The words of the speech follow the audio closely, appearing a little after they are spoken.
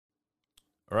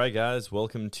All right, guys,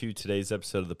 welcome to today's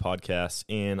episode of the podcast.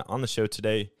 And on the show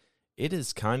today, it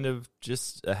is kind of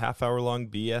just a half-hour-long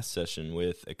BS session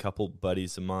with a couple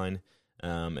buddies of mine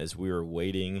as we were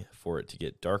waiting for it to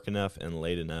get dark enough and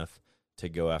late enough to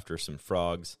go after some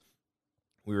frogs.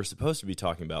 We were supposed to be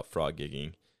talking about frog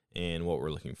gigging and what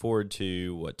we're looking forward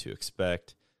to, what to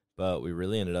expect, but we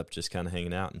really ended up just kind of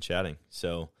hanging out and chatting.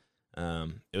 So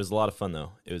it was a lot of fun,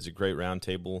 though. It was a great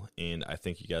roundtable, and I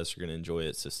think you guys are going to enjoy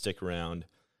it. So stick around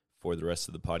for the rest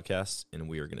of the podcast, and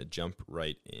we are going to jump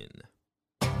right in.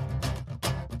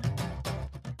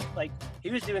 Like, he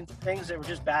was doing things that were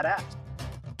just badass.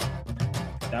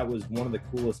 That was one of the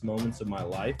coolest moments of my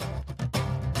life.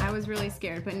 I was really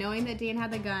scared, but knowing that Dan had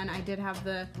the gun, I did have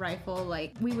the rifle,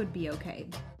 like, we would be okay.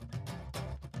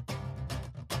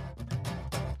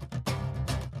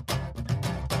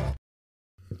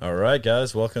 All right,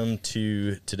 guys, welcome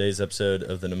to today's episode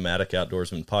of the Nomadic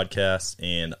Outdoorsman podcast,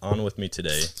 and on with me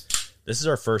today, this is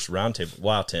our first roundtable.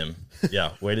 Wow, Tim.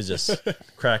 Yeah, way to just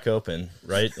crack open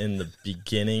right in the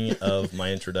beginning of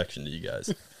my introduction to you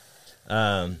guys.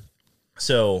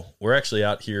 So we're actually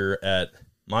out here at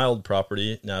my old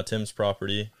property, now Tim's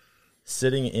property,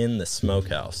 sitting in the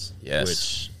smokehouse, Yes.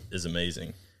 which is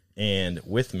amazing. And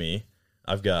with me,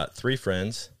 I've got three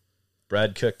friends.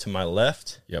 Brad Cook to my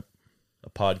left. Yep. A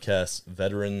podcast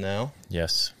veteran now.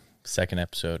 Yes. Second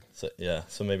episode. So, yeah,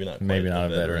 so maybe not quite Maybe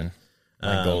not a veteran.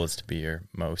 My Um, goal is to be your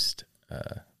most.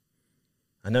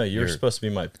 I know, you were supposed to be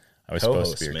my I was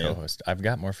co-host, supposed to be your man. co-host. I've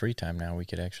got more free time now. We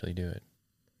could actually do it.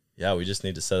 Yeah, we just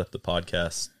need to set up the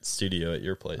podcast studio at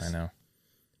your place. I know.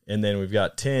 And then we've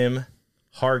got Tim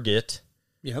Hargett.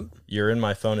 Yep. You're in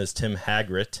my phone as Tim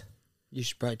Hagrit. You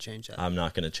should probably change that. I'm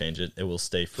not going to change it. It will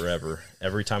stay forever.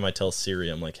 Every time I tell Siri,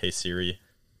 I'm like, hey, Siri,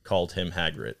 call Tim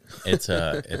Hagrit. It's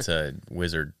a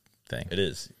wizard thing. It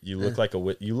is. You look like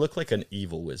you look like an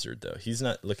evil wizard, though. He's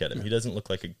not. Look at him. He doesn't look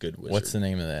like a good wizard. What's the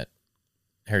name of that?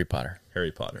 Harry Potter.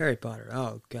 Harry Potter. Harry Potter.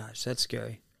 Oh, gosh, that's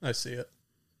scary. I see it.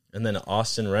 And then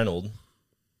Austin Reynolds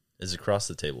is across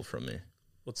the table from me.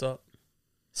 What's up?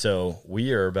 So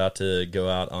we are about to go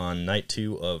out on night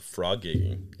 2 of frog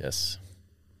gigging. Yes.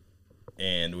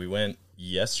 And we went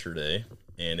yesterday,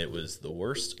 and it was the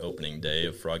worst opening day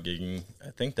of frog gigging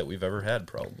I think that we've ever had,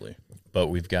 probably. But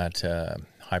we've got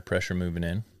high pressure moving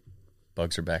in.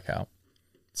 Bugs are back out.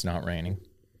 It's not raining.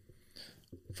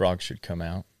 Frogs should come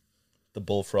out. The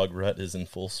bullfrog rut is in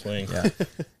full swing. Yeah.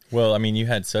 Well, I mean, you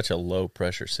had such a low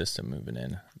pressure system moving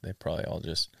in. They probably all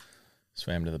just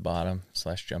swam to the bottom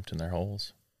 / jumped in their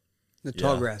holes. The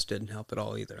tall Yeah. grass didn't help at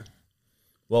all either.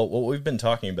 Well, what we've been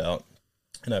talking about,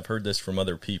 and I've heard this from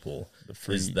other people,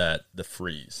 is that the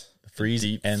freeze. The freeze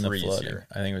deep and the freeze flooding. here.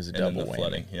 I think it was a And then double the whammy.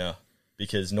 flooding, yeah.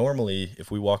 Because normally,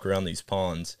 if we walk around these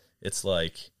ponds, it's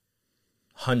like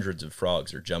hundreds of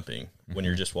frogs are jumping when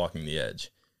you're just walking the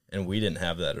edge. And we didn't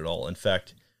have that at all. In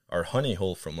fact, our honey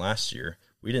hole from last year,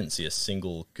 we didn't see a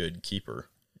single good keeper.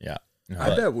 Yeah. No,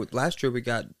 I bet last year we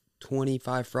got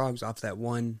 25 frogs off that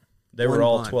one. They were one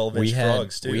all pond. 12-inch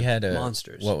frogs, too. We had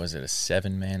Monsters. What was it, a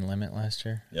 7-man limit last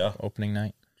year? Yeah. Opening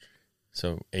night.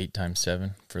 So 8 times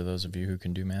 7 for those of you who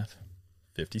can do math.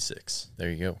 56. There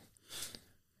you go.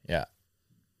 Yeah.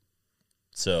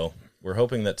 So we're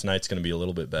hoping that tonight's going to be a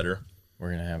little bit better. We're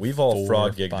going to have We've all 4,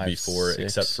 frog gigged 5, before, 6.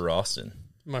 except for Austin.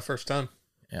 My first time.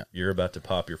 You're about to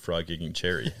pop your frog gigging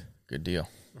cherry. Good deal.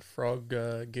 A frog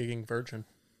gigging virgin.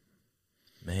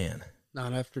 Man,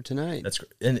 Not after tonight. that's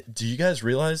great. And do you guys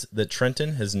realize that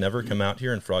Trenton has never come out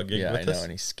here and frog gigged Yeah, with I know, us?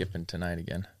 and he's skipping tonight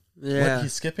again. Yeah. What,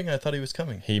 he's skipping? I thought he was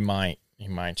coming. He might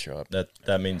show up.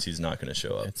 That means he's not going to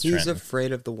show up. It's He's Trenton.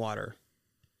 afraid of the water.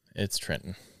 It's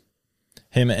Trenton.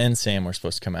 Him and Sam were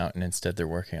supposed to come out, and instead they're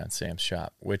working on Sam's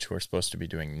shop, which we're supposed to be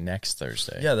doing next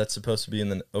Thursday. Yeah, that's supposed to be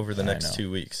over the I next know.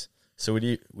 2 weeks. So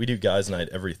we do guys' night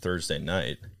every Thursday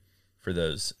night. For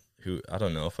those who, I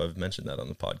don't know if I've mentioned that on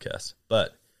the podcast,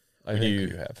 but I we think do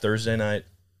you have. Thursday night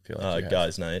Feel like you have.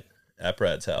 guys' night at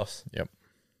Brad's house. Yep.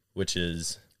 Which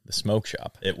is, The smoke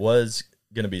shop. it was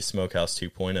going to be Smokehouse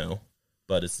 2.0,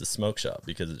 but it's the smoke shop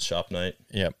because it's shop night.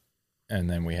 Yep. And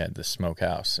then we had the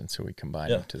smokehouse, and so we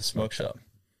combined it to the smoke shop.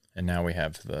 And now we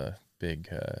have the big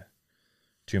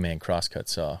 2-man crosscut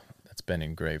saw that's been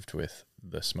engraved with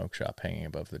the smoke shop hanging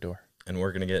above the door. And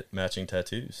we're going to get matching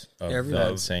tattoos Of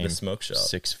Everybody. that same the smoke shop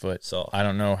 6-foot saw. I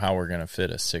don't know how we're going to fit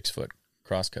a 6-foot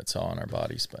crosscut saw on our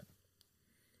bodies, but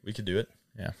We could do it.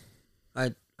 yeah.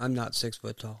 I'm not 6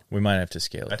 foot tall. We might have to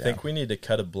scale it I down. think we need to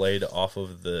cut a blade off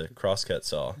of the crosscut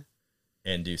saw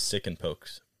and do stick and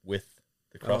pokes with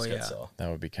the crosscut yeah. saw. That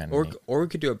would be kind of neat. Or we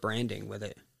could do a branding with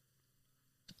it.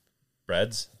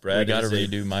 Brad We got to is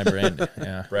redo my brand.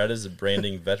 Yeah. Brad is a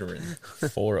branding veteran.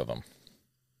 4 of them.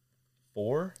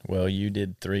 4? Well, you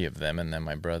did 3 of them, and then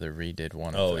my brother redid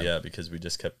one of them. Oh, yeah, because we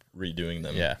just kept redoing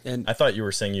them. Yeah. And I thought you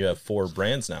were saying you have 4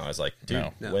 brands now. I was like,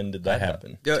 dude, No. when did that I have-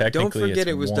 happen? don't Technically, forget it's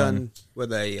it was one done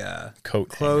with a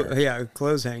coat hanger.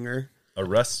 clothes hanger. A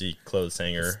rusty clothes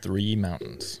hanger It's 3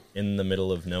 mountains. in the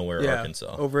middle of nowhere, Yeah,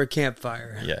 Arkansas. over a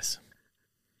campfire. Yes.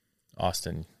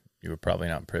 Austin, you were probably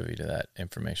not privy to that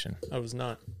information. I was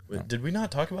not. Wait, did we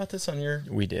not talk about this on your...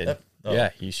 We did. Oh.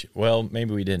 Yeah, you should. Well,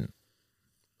 maybe we didn't.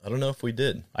 I don't know if we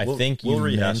did. I We'll- think we'll you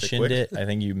rehash mentioned quick. it. I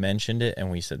think you mentioned it,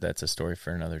 and we said that's a story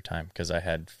for another time because I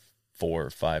had 4 or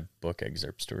 5 book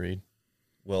excerpts to read.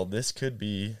 Well, this could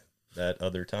be that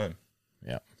other time.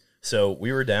 Yeah. So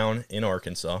we were down in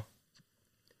Arkansas.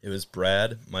 It was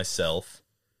Brad, myself,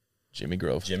 Jimmy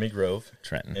Grove,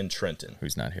 Trenton, and Trenton.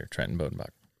 who's not here, Trenton Bodenbach.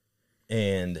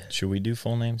 And Should we do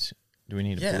full names? Do we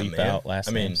need to Yeah, bleep man. out last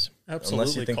I mean, names? Absolutely.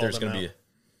 unless you think call there's them going to out. be...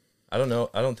 I don't know.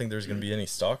 I don't think there's going to be any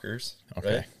stalkers.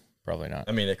 Okay, Right? probably not.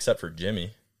 I mean, except for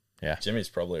Jimmy. Yeah, Jimmy's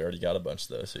probably already got a bunch,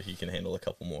 though, so he can handle a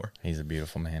couple more. he's a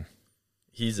beautiful man.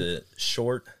 He's a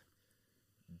short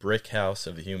brick house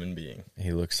of a human being.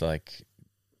 He looks like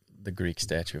the Greek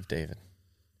statue of David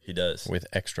He does. with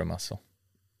extra muscle.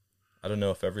 I don't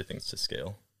know if everything's to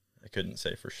scale. I couldn't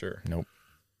say for sure. Nope.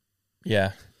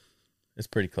 Yeah, it's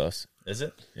pretty close. Is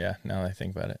it? Yeah, now that I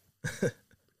think about it.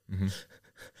 Mm-hmm.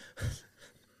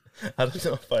 I don't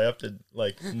know if I have to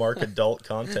like mark adult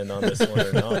content on this one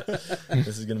or not.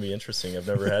 This is going to be interesting. I've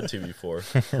never had to before.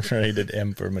 Rated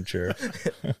M for mature.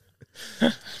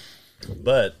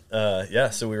 But yeah,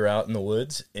 so we were out in the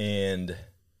woods and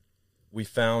we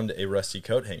found a rusty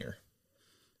coat hanger.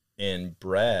 And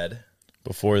Brad,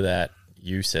 Before that,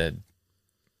 you said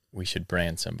we should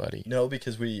brand somebody. no,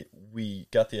 because we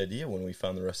got the idea when we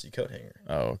found the rusty coat hanger.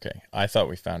 Oh, okay. I thought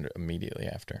we found it immediately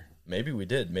after. Maybe we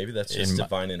did. Maybe that's just In my-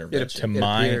 divine To intervention.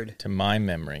 appeared. my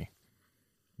memory,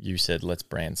 you said let's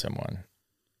brand someone.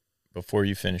 Before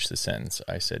you finished the sentence,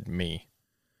 I said me.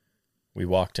 We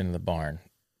walked into the barn,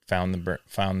 found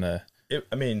the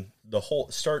I mean, the whole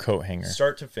coat hanger.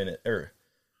 start to finish, or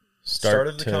start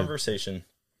of the conversation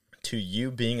to you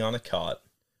being on a cot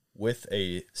with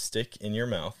a stick in your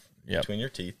mouth Yep. between your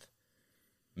teeth,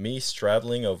 me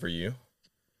straddling over you.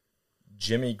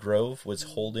 Jimmy Grove was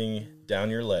holding down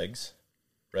your legs,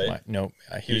 right? No,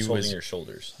 He was holding your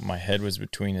shoulders, My head was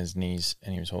between his knees,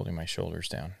 and he was holding my shoulders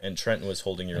down. and Trenton was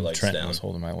holding your And legs Trenton down. was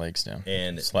holding my legs down.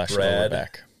 And / lower Brad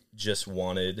back. just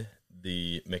wanted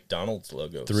the McDonald's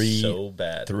logo Three- so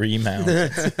bad. 3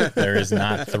 mountains. There is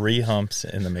not 3 humps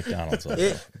in the McDonald's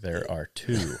logo. There are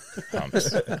 2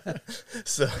 humps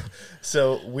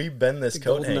So we bend this The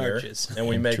coat golden hanger arches. and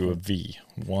we make into a V.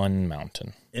 1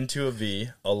 mountain. into a V,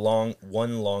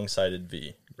 one long-sided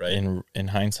V, right? In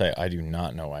hindsight, I do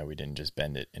not know why we didn't just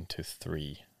bend it into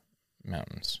 3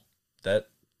 mountains. That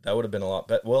would have been a lot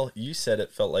better. Well, you said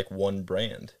it felt like one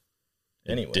brand.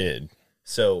 Anyway, It did.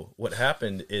 So what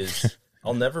happened is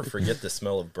I'll never forget the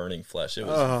smell of burning flesh. It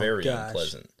was Oh, very gosh.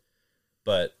 unpleasant.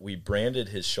 But we branded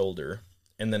his shoulder,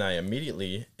 and then I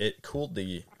immediately it cooled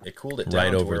it down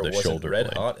Right to over where the it wasn't shoulder red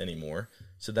blade. hot anymore.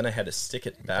 So then I had to stick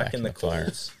it back in the fire.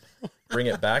 coals, bring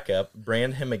it back up,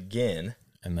 brand him again,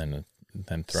 And then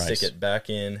thrice. stick it back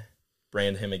in,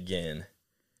 brand him again,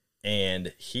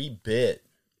 and he bit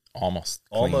almost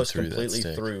completely that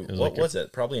stick. through. It was What like was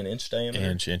it? Probably an inch diameter.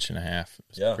 inch and a half. It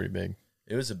was Yeah. pretty big.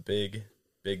 It was a big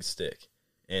stick,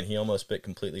 and he almost bit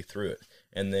completely through it.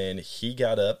 And then he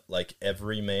got up like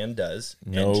every man does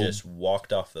No. and just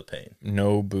walked off the pain.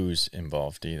 No booze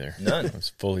involved either. None. It was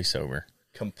fully sober.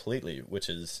 Completely, which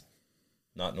is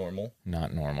not normal,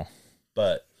 Not normal.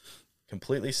 but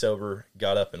completely sober,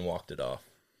 got up and walked it off.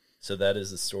 So that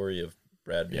is the story of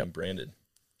Brad being Yep. branded.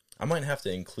 I might have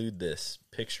to include this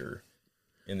picture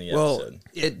in the Well, episode.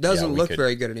 it doesn't Yeah, we look could-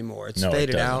 very good anymore. It's No, it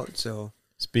faded doesn't. out. So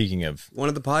Speaking of, one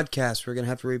of the podcasts, we're gonna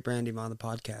have to rebrand him on the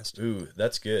podcast. Ooh,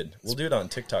 that's good. We'll do it on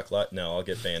TikTok Live. No, I'll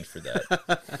get banned for that.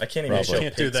 I can't even Probably. show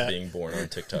Can't do pigs that. being born on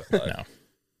TikTok Live. no.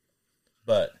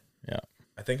 But Yeah.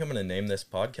 I think I'm going to name this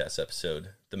podcast episode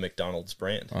the McDonald's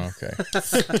brand. Okay.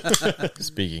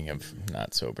 Speaking of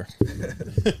not sober.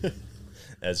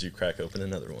 As you crack open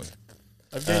another one.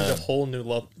 I've gained a whole new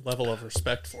level of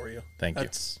respect for you. Thank you.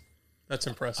 That's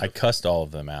impressive. I cussed all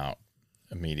of them out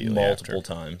immediately Multiple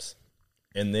after. times.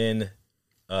 And then,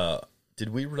 did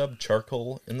we rub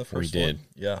charcoal in the first did. one?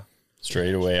 Yeah.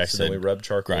 Straight away, I So then said, we rubbed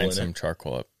charcoal grind in some it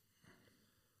charcoal up.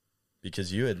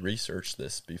 because you had researched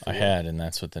this before. I had, and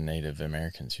that's what the Native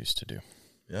Americans used to do.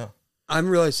 Yeah. I'm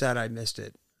really sad I missed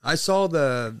it. I saw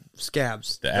the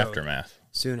scabs. The though, aftermath.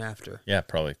 soon after. Yeah,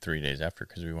 probably 3 days after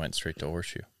because we went straight to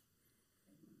Horseshoe.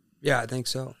 Yeah, I think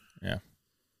so. Yeah.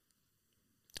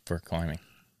 For climbing.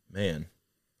 Man,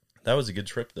 that was a good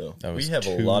trip, though. Was we have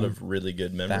a lot of really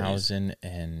good memories.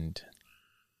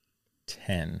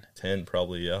 2010. 10,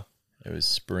 probably, yeah. It was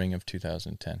spring of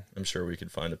 2010. I'm sure we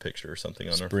could find a picture or something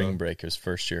on our phone. Spring break. It was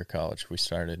first year of college. We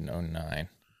started in 2009,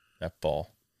 that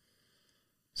fall.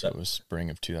 So it was spring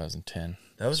of 2010.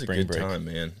 That was spring a good break. time,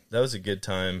 man. That was a good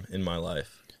time in my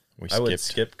life. I would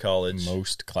skip college.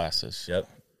 Most classes. Yep.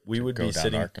 We would be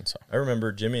sitting. Arkansas. I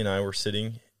remember Jimmy and I were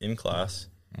sitting in class,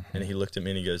 and he looked at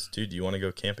me and he goes, "Dude, do you want to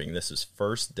go camping? This is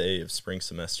first day of spring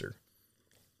semester."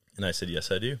 And I said,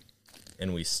 "Yes, I do."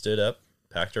 And we stood up,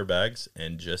 packed our bags,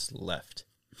 and just left.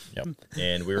 Yep.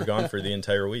 And we were gone for the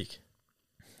entire week.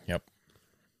 Yep.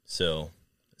 So,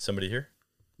 somebody here?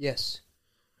 Yes.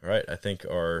 All right. I think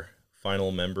our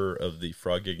final member of the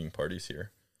frog gigging party's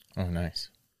here. Oh, nice.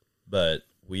 But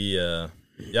we're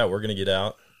going to get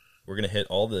out. We're going to hit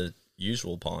all the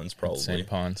usual ponds, probably. Same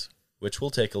ponds. Which will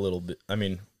take a little bit. I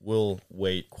mean, we'll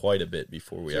wait quite a bit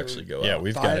before we actually go out. Yeah,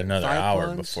 we've got another hour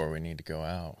ponds? before we need to go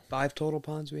out. 5 total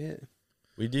ponds we hit.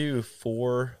 We do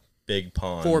 4 big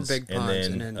ponds. 4 big ponds.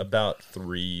 And then about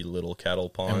 3 little cattle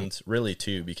ponds. Really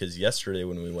 2, because yesterday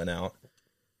when we went out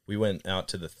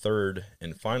to the 3rd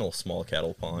and final small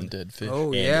cattle pond. Dead fish. Oh,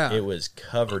 and yeah. it was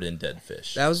covered in dead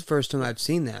fish. That was the first time I've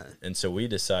seen that. And so we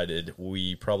decided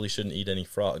we probably shouldn't eat any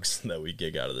frogs that we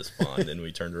gig out of this pond, and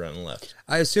we turned around and left.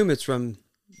 I assume it's from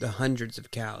the hundreds of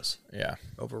cows. Yeah.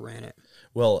 Overran it.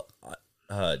 Well,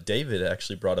 David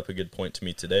actually brought up a good point to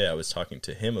me today. I was talking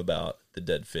to him about the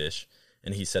dead fish,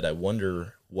 and he said, I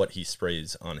wonder what he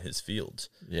sprays on his fields.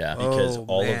 Yeah. Because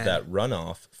all man. of that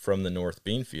runoff from the North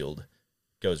Bean field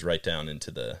goes right down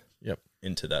into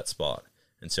into that spot.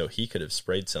 And so he could have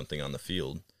sprayed something on the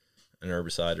field, an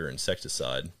herbicide or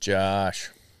insecticide. Josh.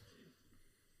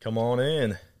 Come on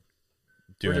in.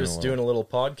 We're just doing a little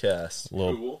podcast. A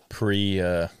little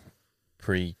pre-gig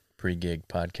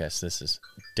podcast. This is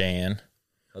Dan,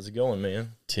 How's it going,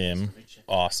 man? Tim,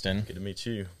 Austin. Good to meet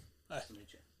you. Nice to meet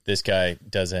you. This guy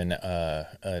does an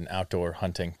outdoor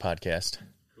hunting podcast.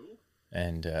 Cool.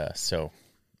 And so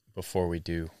before we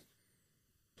do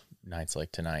nights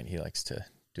like tonight, he likes to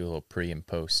do a little pre and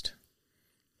post.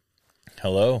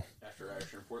 Hello. After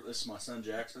action report, this is my son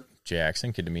Jackson.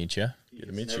 Jackson, good to meet you. Good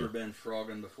to meet Never you. been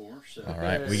frogging before, so All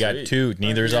right, we got 2.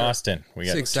 Neither's Austin. We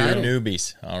got 2 exciting.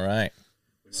 newbies. All right.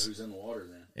 we know who's in the water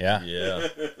then. Yeah.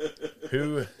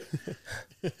 Yeah.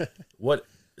 What?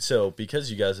 So,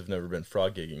 because you guys have never been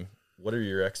frog gigging, what are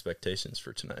your expectations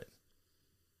for tonight?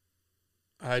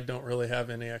 I don't really have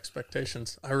any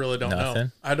expectations. I really don't know.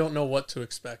 Nothing? I don't know what to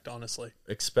expect, honestly.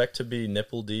 Expect to be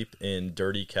nipple deep in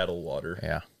dirty cattle water.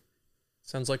 Yeah.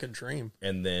 Sounds like a dream.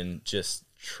 And then just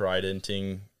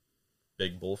tridenting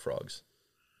big bullfrogs.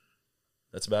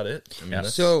 That's about it. I mean, Yeah.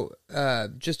 that's, So,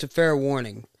 just a fair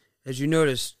warning. As you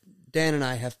notice, Dan and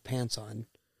I have pants on.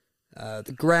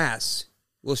 The grass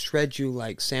will shred you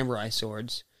like samurai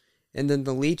swords, and then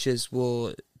the leeches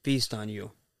will feast on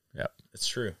you. Yep. it's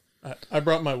true. I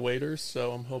brought my waders,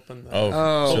 so I'm hoping that.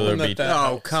 Oh, so there'll that be that Oh,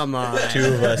 helps. come on. 2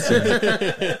 of us.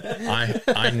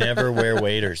 I never wear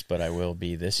waders, but I will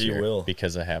be this You year will.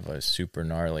 because I have a super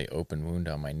gnarly open wound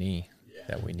on my knee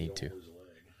that we need to.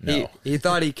 He, No. he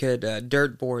thought he could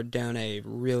dirt board down a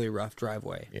really rough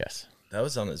driveway Yes. That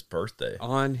was on his birthday,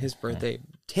 on his birthday.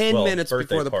 10 Well, minutes birthday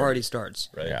before the party. party starts.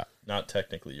 right? Yeah. Not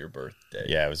technically your birthday.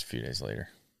 Yeah, it was a few days later.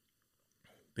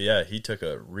 But yeah, he took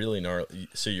a really gnarly.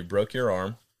 So you broke your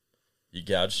arm, you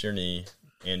gouged your knee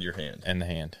and your hand. And the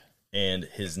hand. And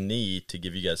his knee, to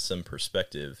give you guys some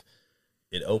perspective,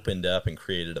 it opened up and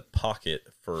created a pocket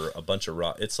for a bunch of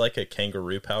rock. It's like a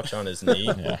kangaroo pouch on his knee.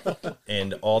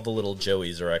 And all the little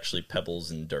joeys are actually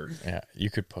pebbles and dirt. Mm-hmm. Yeah, you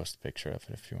could post a picture of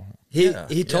it if you want.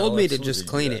 He told I'll me to absolutely just do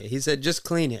clean that. it. He said, just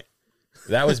clean it.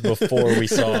 That was before we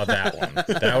saw that one.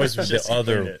 That was the Just clean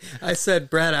other. it. I said,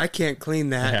 Brad, I can't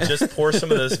clean that. Just pour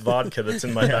some of this vodka that's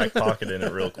in my back pocket in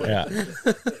it real quick. Yeah.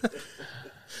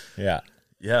 Yeah.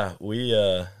 Yeah, we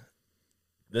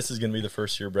this is going to be the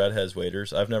first year Brad has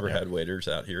waders. I've never had waders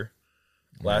out here.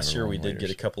 Last Never year we worn did get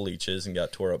waders. a couple leeches and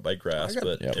got tore up by grass, I got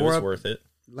but it tore was up- worth it.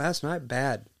 Last night,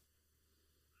 bad.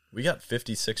 We got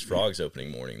 56 frogs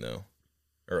opening morning though,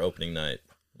 or opening night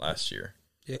last year.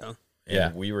 Yeah. And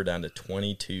Yeah. we were down to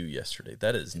 22 yesterday.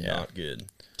 That is Yeah. not good.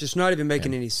 Just not even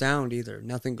making any sound either.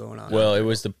 Nothing going on. Well, it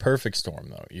was the perfect storm,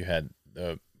 though. You had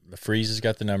the freezes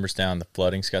got the numbers down, the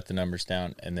flooding's got the numbers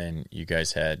down, and then you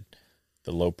guys had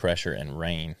the low pressure and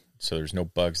rain. So there's no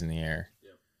bugs in the air.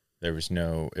 There was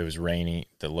it was rainy.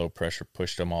 The low pressure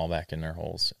pushed them all back in their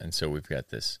holes. And so we've got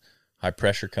this high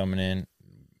pressure coming in.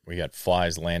 We got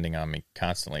flies landing on me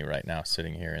constantly right now,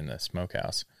 sitting here in the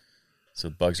smokehouse. So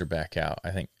the bugs are back out. I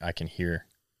think I can hear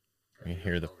You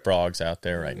hear the frogs out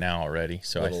there right now already.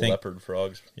 So little I think leopard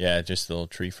frogs. Yeah, just the little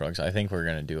tree frogs. I think we're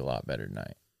gonna do a lot better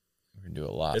tonight. We're gonna do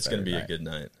a lot. It's better gonna be tonight. a good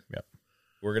night. Yep.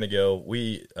 We're gonna go.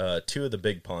 We 2 of the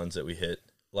big ponds that we hit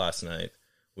last night.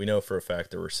 We know for a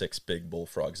fact there were 6 big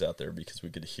bullfrogs out there because we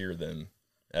could hear them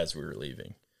as we were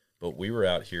leaving. But we were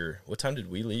out here. What time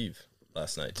did we leave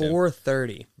last night? Tim?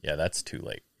 4:30. Yeah, that's too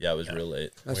late. Yeah, it was real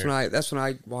late. That's when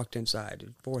I walked inside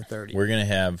at 4:30. We're gonna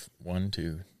have 1,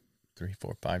 2, 3,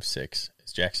 4, 5, 6.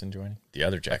 Is Jackson joining? The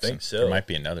other Jackson. think so. There might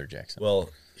be another Jackson. Well,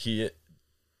 do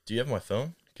you have my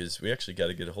phone? Because we actually got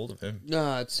to get a hold of him.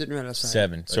 No, it's sitting right outside.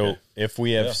 7. So Okay. if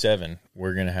we have Yeah. 7,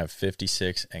 we're gonna have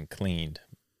 56 and cleaned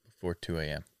before 2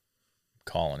 a.m.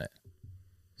 Calling it.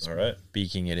 All right.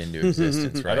 Speaking it into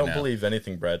existence right I don't now. believe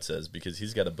anything Brad says because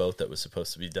he's got a boat that was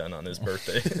supposed to be done on his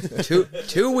birthday.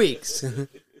 2 weeks.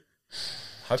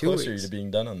 How 2 close are you weeks. to being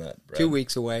done on that, Brad? 2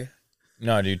 weeks away.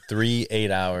 No, dude, 3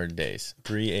 8-hour days.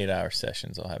 3 8-hour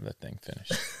sessions. I'll have that thing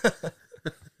finished.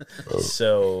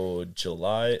 So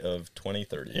July of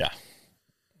 2030. Yeah.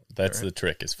 That's the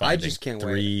trick is finding just can't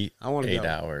 3 wait. I wanna 8 go.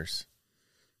 hours.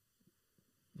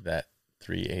 That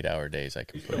 3 8-hour days I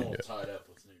can He's put getting into all it. tied up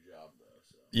with his new job, though.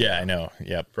 So. Yeah, I know.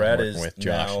 Yep. Brad I'm working is with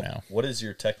Josh now. What is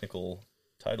your technical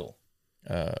title?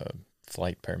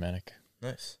 Flight paramedic.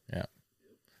 Nice. Yeah.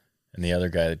 And the other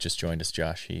guy that just joined us,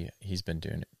 Josh, he's been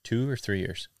doing it 2 or 3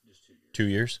 years. Just 2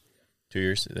 years. 2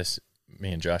 years. 2 years.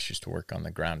 Me and Josh used to work on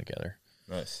the ground together.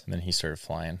 Nice. And then he started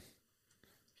flying.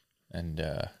 And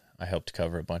I helped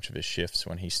cover a bunch of his shifts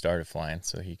when he started flying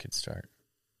so he could start.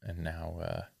 And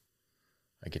now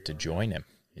I get to join him.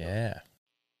 Yeah.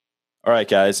 All right,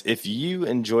 guys, if you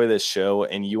enjoy this show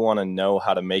and you want to know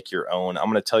how to make your own, I'm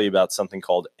going to tell you about something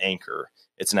called Anchor.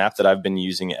 It's an app that I've been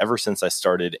using ever since I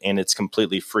started, and it's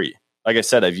completely free. Like I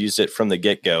said, I've used it from the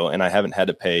get-go, and I haven't had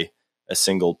to pay a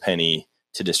single penny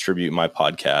to distribute my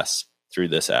podcasts through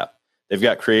this app. They've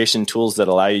got creation tools that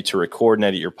allow you to record and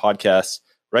edit your podcasts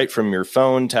right from your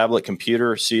phone, tablet,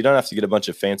 computer, so you don't have to get a bunch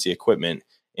of fancy equipment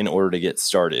in order to get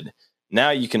started.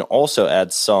 Now you can also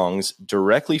add songs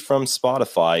directly from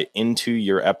Spotify into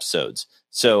your episodes.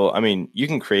 So, I mean, you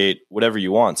can create whatever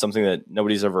you want, something that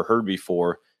nobody's ever heard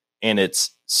before, and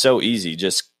it's so easy.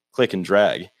 Just click and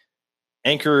drag.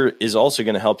 Anchor is also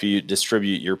going to help you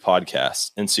distribute your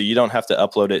podcast, and so you don't have to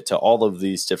upload it to all of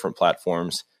these different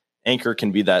platforms. Anchor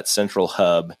can be that central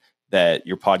hub that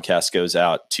your podcast goes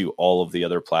out to all of the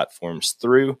other platforms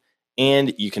through,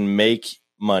 and you can make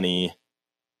money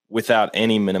without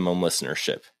any minimum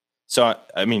listenership. So,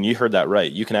 I mean, you heard that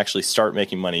right. You can actually start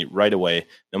making money right away,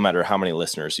 no matter how many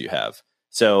listeners you have.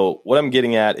 So what I'm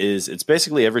getting at is it's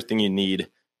basically everything you need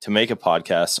to make a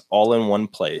podcast all in one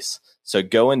place. So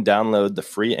go and download the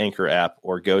free Anchor app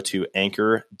or go to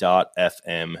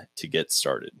anchor.fm to get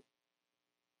started.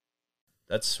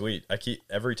 That's sweet.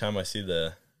 Every time I see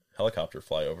the helicopter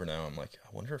fly over now, I'm like,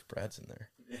 I wonder if Brad's in there.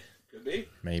 Could be.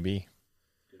 Maybe.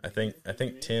 I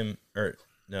think Tim, or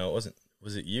no, it wasn't.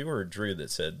 Was it you or Drew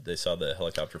that said they saw the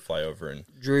helicopter fly over and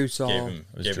Drew saw. gave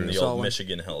him the Saw old one.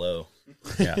 Michigan hello?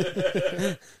 Yeah.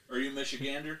 Are you a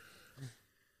Michigander?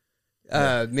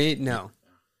 Me? No.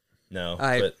 No,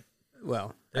 I- but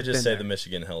Well, they I've just been say there. the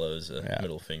Michigan hello is a Yeah.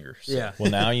 middle finger. So. Yeah. Well,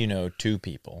 now you know 2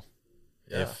 people.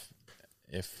 Yeah.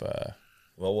 If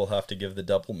Well, we'll have to give the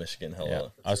double Michigan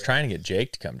hello. yeah. I was trying to get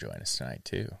Jake to come join us tonight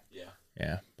too. Yeah.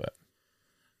 Yeah, but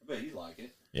I bet you like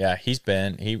it. yeah, he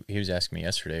was asking me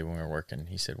yesterday when we were working.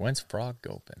 He said, "When's Frog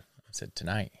open?" I said,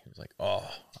 "Tonight." He was like, "Oh."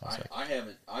 I was like, I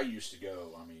haven't. I used to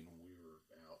go. I mean, we were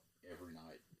out every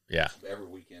night, "Yeah." every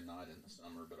weekend night in the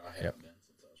summer, but I haven't Yep. been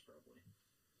since I was probably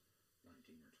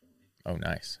 19 or 20. Oh,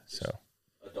 nice. So,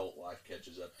 Adult life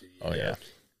catches up to you. oh yeah.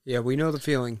 Yeah, we know the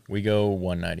feeling. We go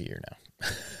one night a year now.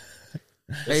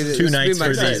 Hey, this 2 would be nights my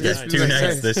for second- these this guys. would be 2 my nights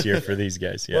second- this year for these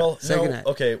guys. Yeah. Well, Second no, night.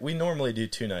 okay. We normally do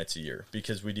 2 nights a year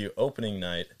because we do opening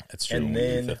night, That's true. and we do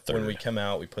then the third. when we come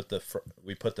out, we put the Start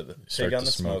pig on the the smoker,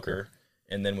 smoker.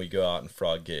 and then we go out and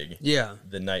frog gig Yeah.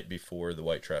 the night before the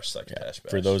White Trash Succotash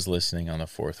Bash. For those listening, on the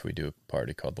 4th, we do a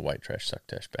party called the White Trash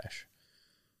Succotash Bash,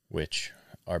 which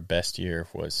our best year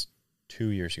was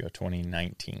 2 years ago,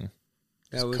 2019.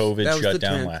 COVID that was shut the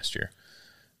down 10th. last year.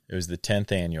 It was the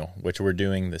 10th annual, which we're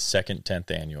doing the second 10th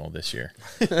annual this year.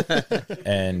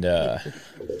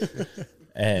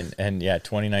 and yeah,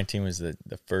 2019 was the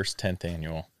first 10th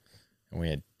annual, and we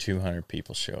had 200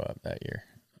 people show up that year.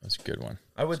 It was a good one.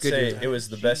 I would good say year. it was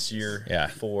the best year Yeah.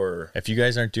 for. If you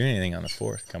guys aren't doing anything on the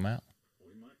 4th, come out.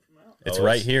 It's Oh,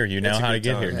 right it's- here. You know it's a how to good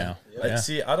get time. here now. Yeah.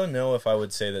 See, I don't know if I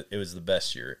would say that it was the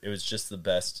best year. It was just the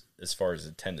best as far as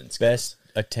attendance Best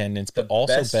attendance, but The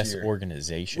also best best year.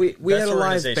 organization. We had Best a live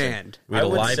organization. band. We had I a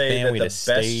would live say band, that we the had a best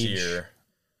stage. year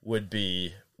would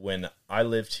be when I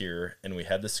lived here and we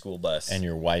had the school bus. And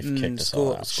your wife kicked us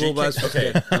all out. School bus.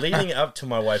 Okay, leading up to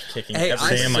my wife kicking Hey,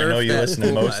 every Sam, I know you that listen to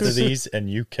school most bus. of these, and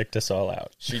you kicked us all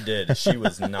out. She did. She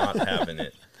was not having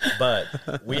it. But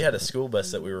we had a school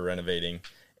bus that we were renovating,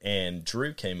 and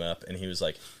Drew came up, and he was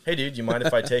like, hey, dude, you mind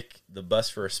if I take the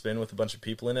bus for a spin with a bunch of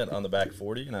people in it on the back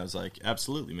 40? And I was like,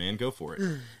 absolutely, man, go for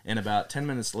it. And about 10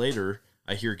 minutes later,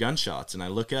 I hear gunshots, and I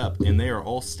look up, and they are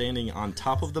all standing on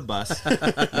top of the bus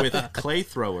with clay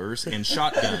throwers and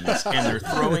shotguns, and they're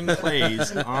throwing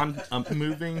clays on a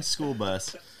moving school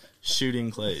bus,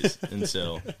 shooting clays. And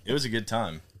so it was a good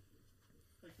time.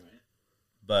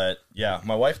 But, yeah,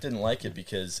 my wife didn't like it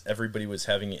because everybody was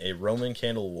having a Roman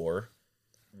candle war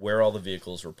where all the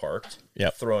vehicles were parked,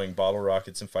 throwing bottle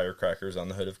rockets and firecrackers on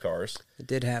the hood of cars. It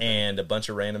did happen. And a bunch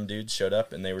of random dudes showed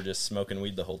up, and they were just smoking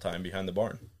weed the whole time behind the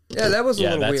barn. Yeah, that was a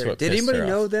little that's weird. what Did pissed anybody her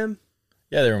know off. them?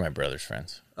 Yeah, they were my brother's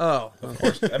friends. Oh, Of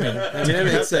course. I mean, that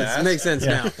makes sense. It makes sense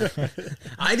now.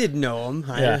 I didn't know them.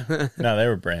 Yeah. No, they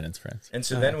were Brandon's friends. And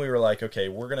so then we were like, okay,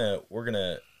 we're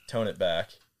gonna tone it back,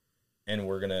 and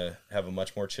we're gonna have a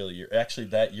much more chill year. Actually,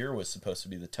 that year was supposed to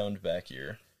be the toned back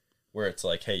year, where it's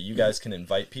like, hey, you guys can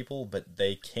invite people, but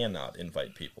they cannot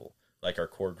invite people, like our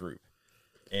core group.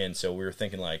 And so we were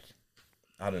thinking like,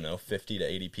 I don't know, 50 to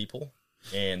 80 people.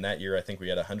 And that year, I think we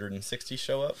had 160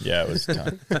 show up. Yeah, it was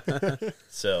tough.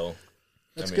 So,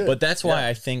 good. But that's why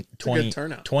I think a good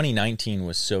turnout. 2019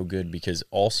 was so good, because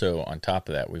also on top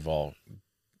of that, we've all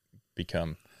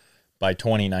become, by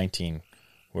 2019,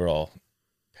 we're all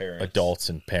parents. adults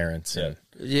and parents. And,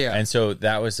 Yeah. and so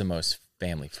that was the most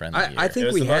family friendly year. I It think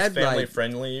was we the most had family like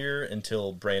friendly year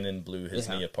until Brandon blew his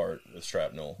knee apart with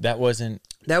shrapnel. that wasn't,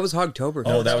 that was Hogtober.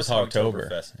 Oh, that was Hogtober.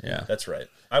 Hogtoberfest. Yeah. That's right.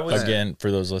 I was again,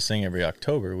 for those listening, every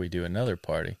October we do another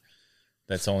party.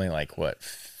 That's only like, what,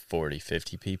 40,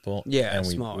 50 people? Yeah, and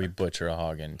smaller. we butcher a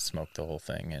hog and smoke the whole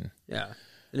thing. And Yeah.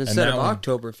 And instead of that one-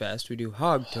 Oktoberfest, we do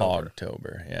Hogtober.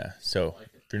 Hogtober, yeah. So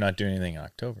if you're not doing anything in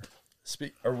October,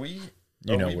 Are we?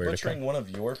 You are know we where to butchering come. one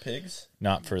of your pigs?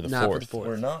 not for the Not for fourth. the fourth.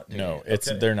 We're not. doing No, it.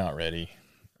 Okay. they're not ready.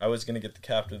 I was gonna get the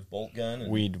captive bolt gun.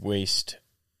 And,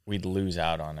 We'd lose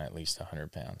out on at least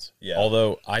 100 pounds. Yeah.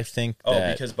 Although I think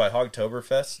that because by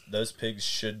Hogtoberfest, those pigs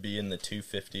should be in the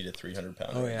 250 to 300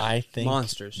 pound. Oh, range. yeah. I think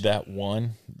Monsters. that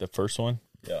one, the first one,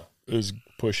 Yeah. is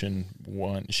pushing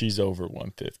one. She's over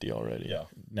 150 already. Yeah.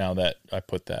 Now that I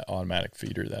put that automatic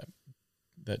feeder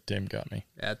that Tim got me.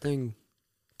 That thing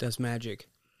does magic.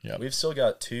 Yeah. We've still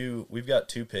got two. We've got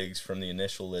two pigs from the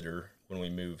initial litter when we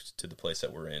moved to the place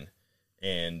that we're in,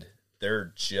 and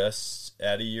they're just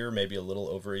at a year, maybe a little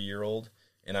over a year old,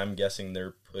 and I'm guessing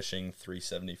they're pushing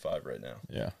 375 right now.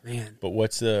 Yeah. Man. But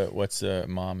what's the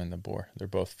mom and the boar? They're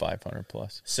both 500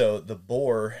 plus. So the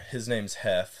boar, his name's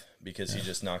Hef because he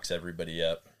just knocks everybody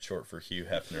up, short for Hugh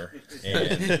Hefner,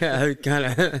 and Yeah, kind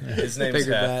of. his name's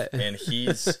Figured Hef, that. and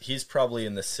he's probably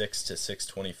in the 6 to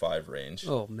 625 range.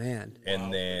 Oh, man.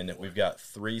 And then we've got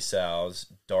three sows,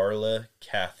 Darla,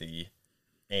 Kathy,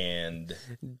 and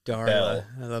Darla. Bell.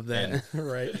 I love that.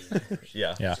 Right.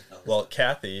 yeah. Yeah. Well,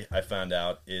 Kathy, I found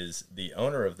out, is the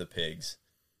owner of the pigs.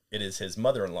 It is his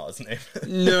mother-in-law's name.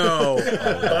 No.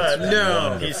 But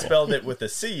No. he spelled it with a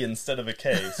C instead of a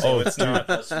K, so it's not.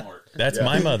 That's smart. That's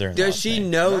my mother. Does she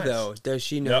know, Nice. though? Does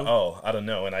she No, know? I don't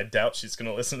know, and I doubt she's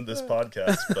going to listen to this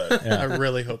podcast, but I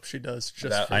really hope she does.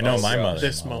 Just That- for I know Oh, my gosh. mother.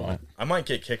 this moment. I might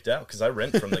get kicked out because I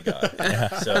rent from the guy.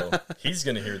 So he's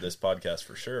going to hear this podcast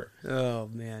for sure. Oh,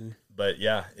 man. But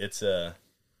yeah,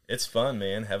 it's fun,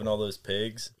 man, having all those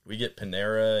pigs. We get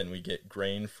Panera and we get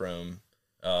grain from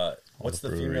what's the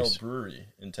female breweries. brewery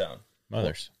in town?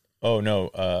 Mothers. Oh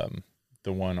no,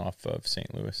 the one off of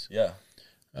St. Louis. Yeah.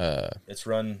 It's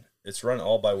run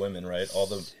all by women, right? All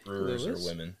the brewers Lewis? are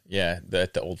women. Yeah,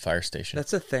 at the old fire station.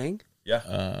 That's a thing?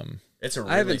 Yeah. It's a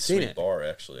I haven't really seen sweet it. bar,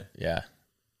 actually. Yeah.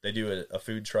 They do a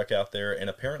food truck out there, and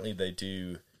apparently they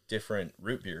do different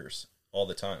root beers all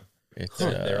the time. It's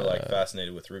They're like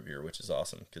fascinated with root beer, which is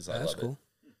awesome because I That's love cool.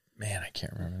 it. man, I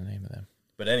can't remember the name of them.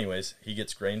 But anyways, he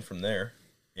gets grain from there,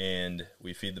 and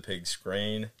we feed the pigs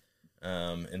grain.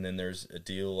 And then there's a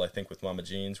deal, I think, with Mama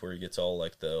Jean's where he gets all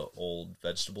like the old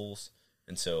vegetables,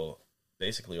 and so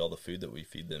basically all the food that we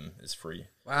feed them is free.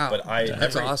 Wow. But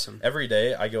That's awesome. Every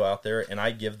day I go out there and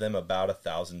I give them about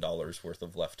 $1,000 worth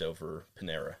of leftover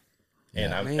Panera.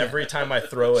 And Man. every time I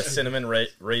throw a cinnamon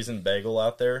raisin bagel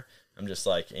out there, I'm just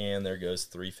like, and there goes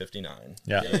 $3.59.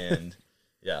 Yeah. And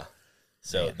yeah.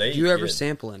 So they Do you ever good.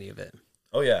 sample any of it?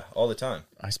 Oh yeah, all the time.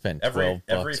 I spent Every $12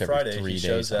 every Friday 3 he days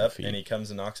shows on up feed. and he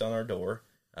comes and knocks on our door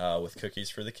with cookies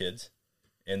for the kids.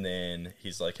 And then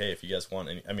he's like, hey, if you guys want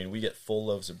any, I mean, we get full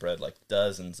loaves of bread, like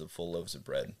dozens of full loaves of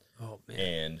bread. Oh man.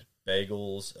 and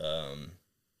bagels,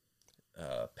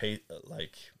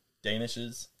 like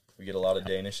danishes. We get a lot of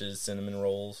danishes, cinnamon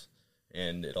rolls,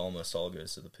 and it almost all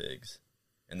goes to the pigs,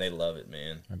 and they love it,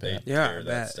 man. They tear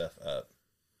that stuff up.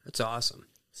 That's awesome.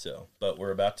 So, but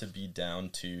we're about to be down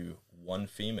to one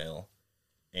female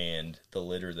and the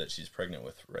litter that she's pregnant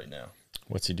with right now.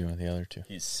 What's he doing with the other two?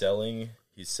 He's selling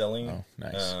Oh,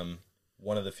 nice.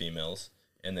 one of the females,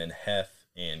 and then Hef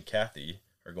and Kathy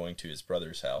are going to his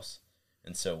brother's house.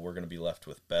 And so we're going to be left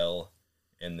with Belle,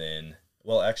 and then,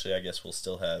 well, actually, I guess we'll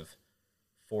still have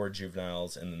 4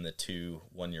 juveniles and then the 2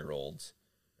 one-year-olds,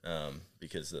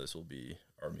 because those will be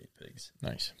our meat pigs.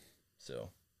 Nice.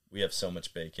 So we have so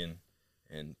much bacon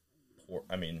and pork,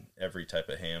 I mean, every type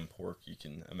of ham, pork you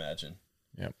can imagine.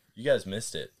 Yep. You guys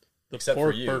missed it. The Except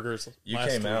pork for you. burgers. You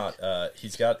last came week. out.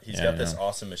 He's got this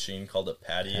awesome machine called a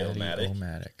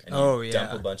patty-o-matic. And you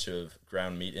dump a bunch of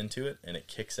ground meat into it, and it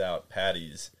kicks out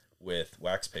patties with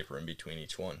wax paper in between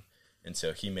each one. And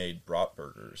so he made brat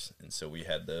burgers, and so we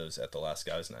had those at the last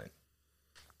guys' night,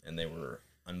 and they were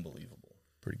unbelievable.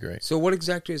 Pretty great. So what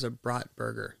exactly is a brat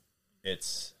burger?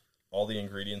 It's all the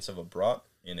ingredients of a brat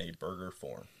in a burger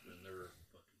form.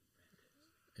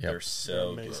 Yep. They're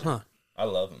so good. Huh. I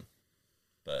love them.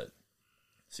 But,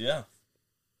 so yeah,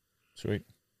 Sweet.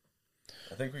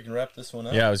 I think we can wrap this one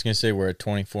up. Yeah, I was going to say we're at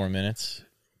 24 minutes.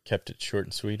 Kept it short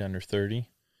and sweet, under 30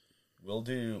 We'll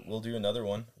do another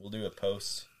one. We'll do a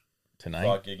post tonight.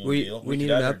 frog gigging deal. We need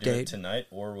could an either do update it tonight,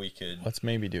 or we could, Let's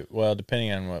maybe do, well,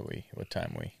 depending on what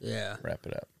time we wrap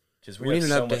it up. because We we have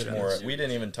need an so much update on more. this. We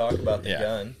didn't even talk about the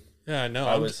gun. Yeah, I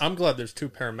know. I'm glad there's 2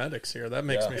 paramedics here. That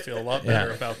makes me feel a lot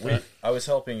better about that. I was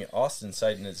helping Austin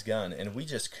sighting his gun, and we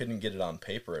just couldn't get it on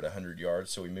paper at 100 yards,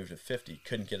 so we moved to 50.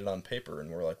 Couldn't get it on paper, and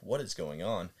we're like, what is going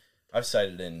on? I've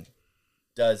sighted in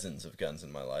dozens of guns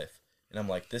in my life, and I'm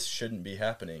like, this shouldn't be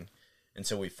happening. And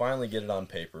so we finally get it on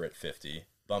paper at 50,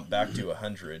 bump back to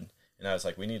 100, and I was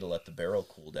like, we need to let the barrel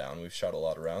cool down. We've shot a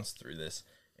lot of rounds through this.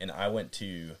 And I went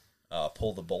to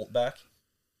pull the bolt back,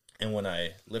 and when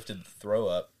I lifted the throw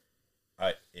up,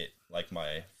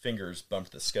 my fingers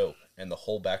bumped the scope, and the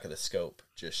whole back of the scope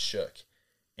just shook.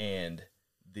 And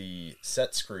the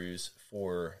set screws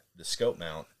for the scope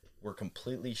mount were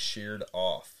completely sheared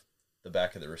off the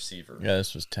back of the receiver. Yeah,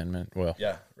 this was 10 minutes. Well,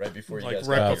 Yeah, right before you Like guys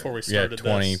right got before here. we started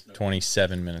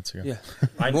 27 minutes ago. Yeah.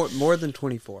 more than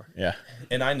 24. Yeah.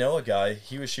 And I know a guy,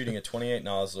 he was shooting a 28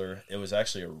 Nosler. It was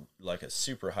actually a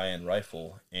super high-end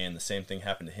rifle, and the same thing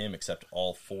happened to him, except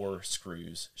all 4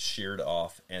 screws sheared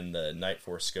off, and the Night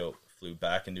Force scope flew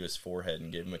back into his forehead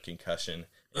and gave him a concussion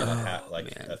and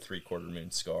a 3/4 moon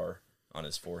scar on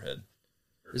his forehead.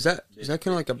 Is that kind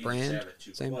of like a He just brand? had it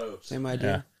too Same close.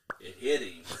 idea. It hit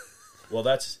him. Well,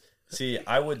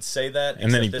 I would say that,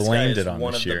 And then he except this blamed guy is it on the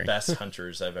one of the shearing. best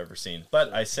hunters I've ever seen.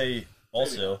 But I say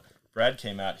also, Brad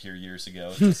came out here years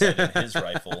ago to sight in his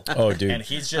rifle. Oh, dude. And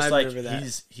he's just I like, remember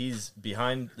that. he's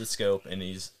behind the scope, and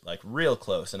he's like real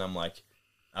close, and I'm like,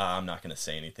 I'm not going to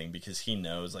say anything, because he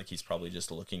knows, like, he's probably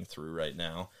just looking through right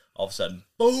now. All of a sudden,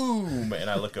 boom, and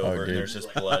I look over, and dude. there's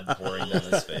just blood pouring down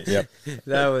his face. Yep.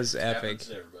 That was Happens epic.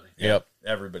 to everybody. Yep.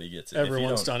 Everybody gets it.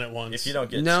 Everyone's done it once. If you don't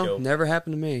get No, scope, never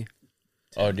happened to me.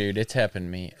 Oh, dude, it's happened to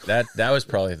me. That was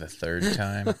probably the 3rd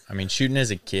time. I mean, shooting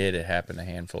as a kid, it happened a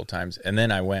handful of times. And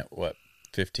then I went,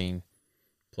 15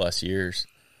 plus years.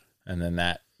 And then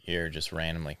that year just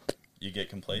randomly. you get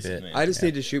complacent. Man. I just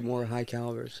need to shoot more high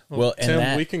calibers. Well, and Tim,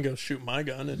 that, we can go shoot my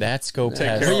gun. And that scope Take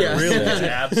has care of it. Yeah. Really?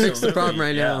 Absolutely. Fix the problem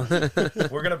right yeah. now.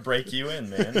 We're gonna break you in,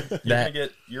 man.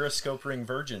 You're a scope ring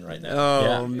virgin right now.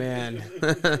 Oh, Yeah.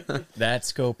 man. that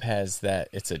scope has that.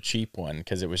 It's a cheap one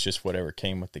because it was just whatever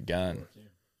came with the gun,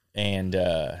 and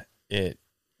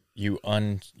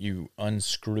you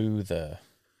unscrew the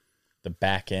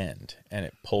back end and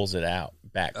it pulls it out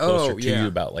back closer to you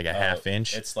about like a half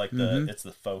inch. It's like it's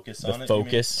the focus on it.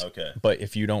 Focus. You mean? Okay. But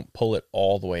if you don't pull it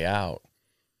all the way out,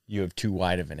 you have too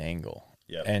wide of an angle.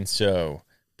 Yep. And so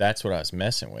that's what I was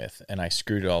messing with, and I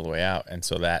screwed it all the way out, and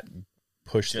so that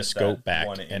pushed Just the scope that back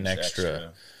 1 an inch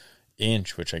extra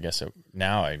inch, which I guess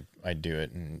now I do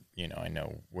it, and I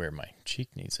know where my cheek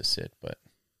needs to sit, but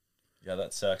yeah,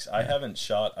 that sucks. I haven't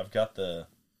shot. I've got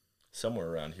somewhere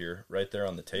around here, right there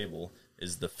on the table,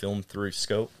 is the film through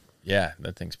scope. yeah,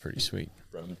 that thing's pretty sweet.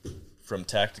 From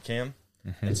Tacticam.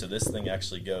 And so this thing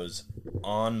actually goes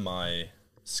on my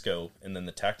scope, and then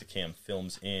the Tacticam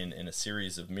films in a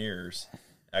series of mirrors,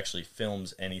 actually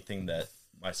films anything that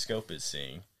my scope is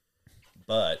seeing,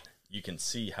 but you can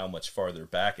see how much farther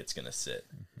back it's going to sit.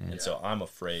 And so I'm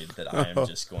afraid that I am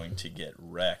just going to get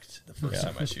wrecked the first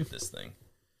time I shoot this thing.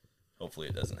 Hopefully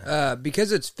it doesn't happen.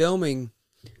 Because it's filming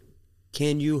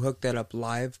can you hook that up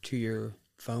live to your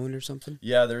phone or something?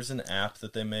 Yeah, there's an app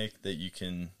that they make that you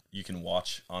can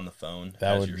watch on the phone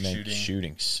That as would you're make shooting.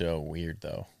 shooting so weird,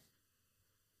 though.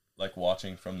 Like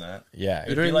watching from that. Yeah,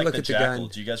 It'd don't be even like look the at the Jackal. gun.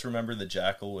 Do you guys remember the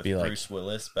Jackal with Be like Bruce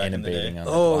Willis back in the day? innovating on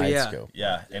the Oh, wide yeah. scope.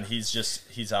 Yeah, and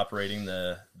he's operating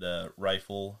the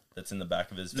rifle that's in the back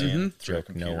of his van through a Joke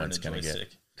computer no and one's a gonna get. joystick.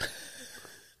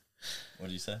 What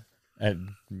did you say? I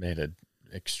made an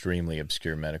extremely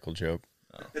obscure medical joke.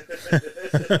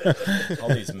 All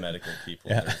these medical people,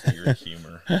 their weird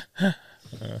humor.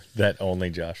 That only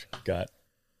Josh got.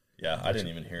 Yeah, I didn't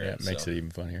even hear Yeah, it. it makes so. it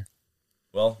even funnier.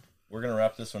 Well, we're gonna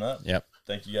wrap this one up. Yep.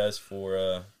 Thank you guys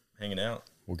for hanging out.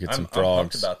 We'll get I'm some pumped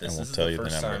frogs, about this. and we'll This tell is you the the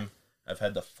first number. time I've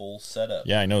had the full setup.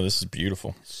 Yeah, I know. This is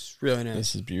beautiful. It's really nice.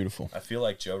 This is beautiful. I feel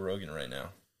like Joe Rogan right now.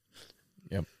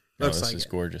 Yep. No, Looks this like is it.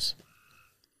 gorgeous.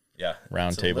 Yeah,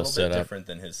 Round it's table a little setup bit different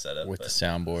than his setup, with the but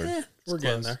soundboard. We're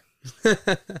getting there.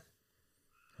 hopefully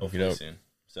Okey-doke. soon.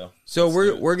 So let's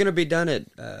do it. we're gonna be done at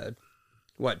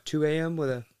 2 a.m. with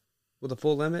a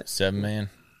full limit. 7 man.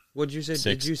 What'd you say?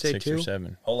 Six, Did you say 6 2? or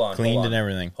 7. Hold on, Cleaned hold and on.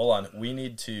 everything. Hold on. We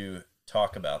need to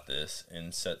talk about this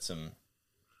and set some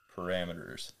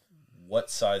parameters. What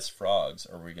size frogs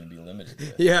are we going to be limited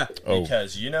with? Yeah. Oh,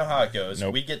 Because you know how it goes.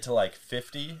 Nope. We get to like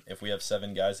 50 if we have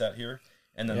 7 guys out here,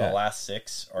 and then Yeah. the last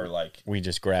 6 are like. we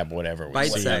just grab whatever we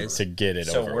Bite see size. to get it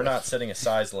So over we're with. not setting a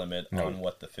size limit No. on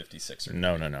what the 56 are.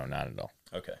 No, not at all.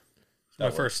 Okay. My That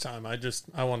works. first time. I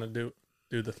want to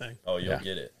do the thing. Oh, you'll Yeah.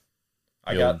 get it.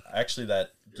 I You'll- got actually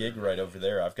that gig right over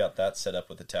there. I've got that set up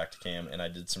with the Tacticam, and I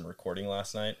did some recording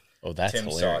last night. Oh, that's Tim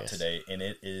hilarious. saw it today, and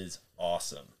it is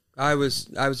awesome. I was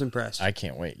impressed. I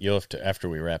can't wait. You'll have to, after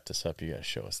we wrap this up, you got to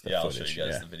show us the Yeah, I'll footage. show you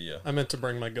guys yeah. the video. I meant to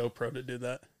bring my GoPro to do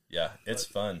that. Yeah, it's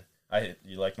fun.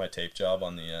 You like my tape job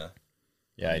on the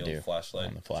Yeah, on I the do. old flashlight.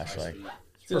 On the flashlight.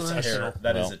 Professional.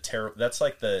 That is Well- a terrible. That's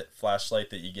like the flashlight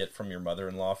that you get from your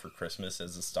mother-in-law for Christmas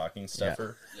as a stocking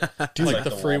stuffer. Dude, Like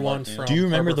the free Walmart one dude. from do you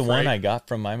remember Harbor the one Freight. I got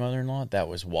from my mother-in-law that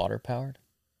was water powered?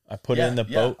 I put it Yeah, in the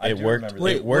yeah, boat. I It do worked. remember that.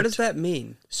 Wait, It what worked. does that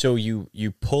mean? So you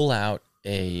pull out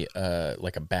a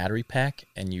like a battery pack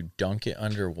and you dunk it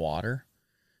under water,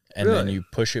 and then Really? you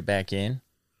push it back in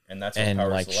And that's what and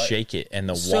powers like the light. shake it, and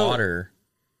the So- water.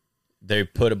 They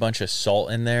put a bunch of salt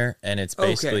in there, and it's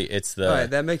basically it's the All right,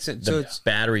 that makes sense. the So it's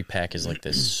battery pack is like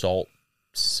this salt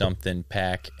something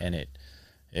pack, and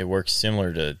it works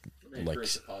similar to like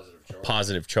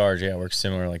positive charge. Yeah, it works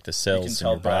similar like the You cells can in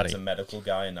tell your Brad's body. a medical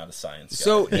guy and not a science guy.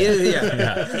 so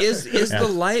is the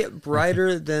light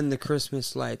brighter than the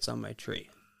Christmas lights on my tree?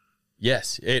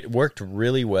 Yes, it worked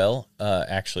really well.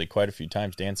 Actually, quite a few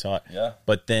times. Dan saw it. Yeah.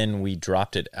 But then we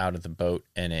dropped it out of the boat,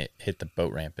 and it hit the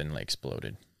boat ramp and like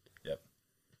exploded. Yep.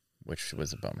 Which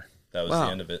was a bummer. That was Wow.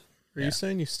 the end of it. Are you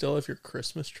saying you still have your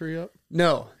Christmas tree up?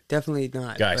 No, definitely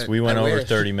not. Guys, but we went I over wish.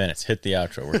 30 minutes. Hit the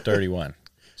outro. We're 31.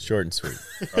 Short and sweet.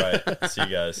 All right. See you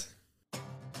guys.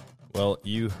 Well,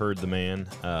 you heard the man.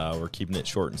 We're keeping it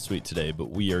short and sweet today,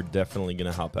 but we are definitely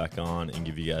going to hop back on and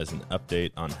give you guys an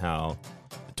update on how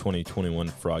the 2021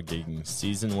 frog gigging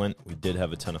season went. We did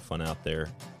have a ton of fun out there.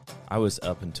 I was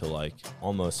up until like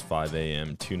almost 5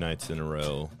 a.m. 2 nights in a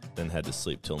row, then had to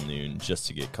sleep till noon just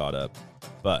to get caught up.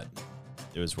 But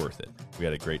it was worth it. We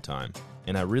had a great time.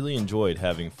 And I really enjoyed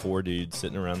having 4 dudes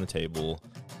sitting around the table,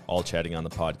 all chatting on the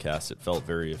podcast. It felt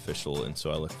very official, and so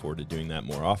I look forward to doing that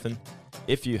more often.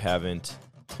 If you haven't,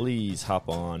 please hop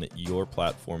on your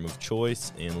platform of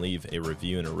choice and leave a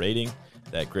review and a rating.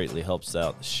 That greatly helps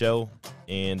out the show.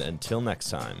 And until next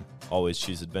time, always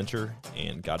choose adventure,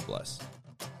 and God bless.